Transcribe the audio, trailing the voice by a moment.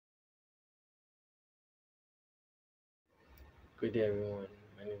Good day, everyone.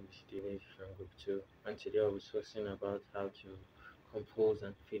 My name is Dinesh from Group 2, and today I'll be talking about how to compose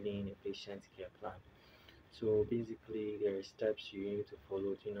and fill in a patient care plan. So, basically, there are steps you need to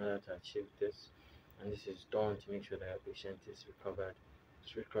follow in order to achieve this, and this is done to make sure that your patient is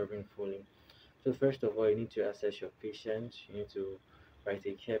recovering fully. So, first of all, you need to assess your patient. You need to write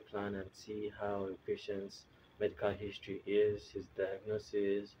a care plan and see how a patient's medical history is, his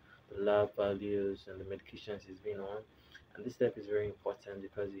diagnosis, the lab values, and the medications he's been on. And this step is very important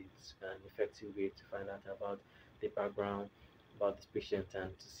because it's an effective way to find out about the background about this patient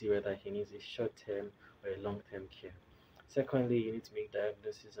and to see whether he needs a short term or a long term care. Secondly, you need to make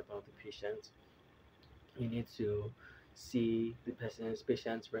diagnosis about the patient. You need to see the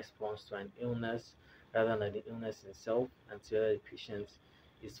patient's response to an illness rather than the illness itself, and see whether the patient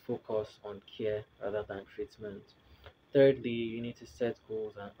is focused on care rather than treatment. Thirdly, you need to set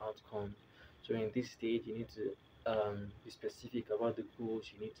goals and outcomes. So in this stage, you need to be specific about the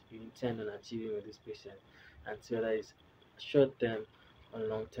goals you intend on achieving with this patient, and see whether it's short term or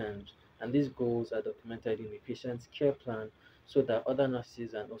long term. And these goals are documented in the patient's care plan, so that other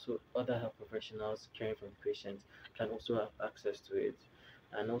nurses and also other health professionals caring for the patient can also have access to it.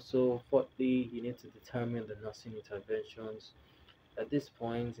 And also, fourthly, you need to determine the nursing interventions. At this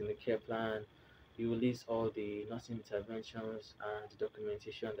point in the care plan, you list all the nursing interventions and the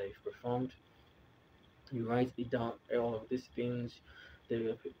documentation that you've performed. You write it down, all of these things,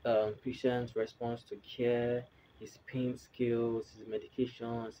 the patient's response to care, his pain skills, his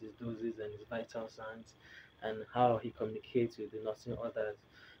medications, his doses, and his vital signs, and how he communicates with the nursing others.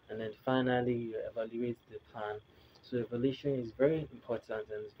 And then finally, you evaluate the plan. So evaluation is very important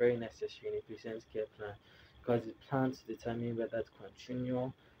and it's very necessary in a patient's care plan because it plans to determine whether to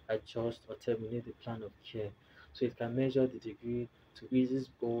continue, adjust, or terminate the plan of care. So it can measure the degree to which these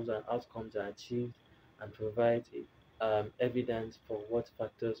goals and outcomes are achieved and provide evidence for what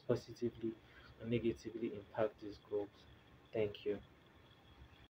factors positively or negatively impact these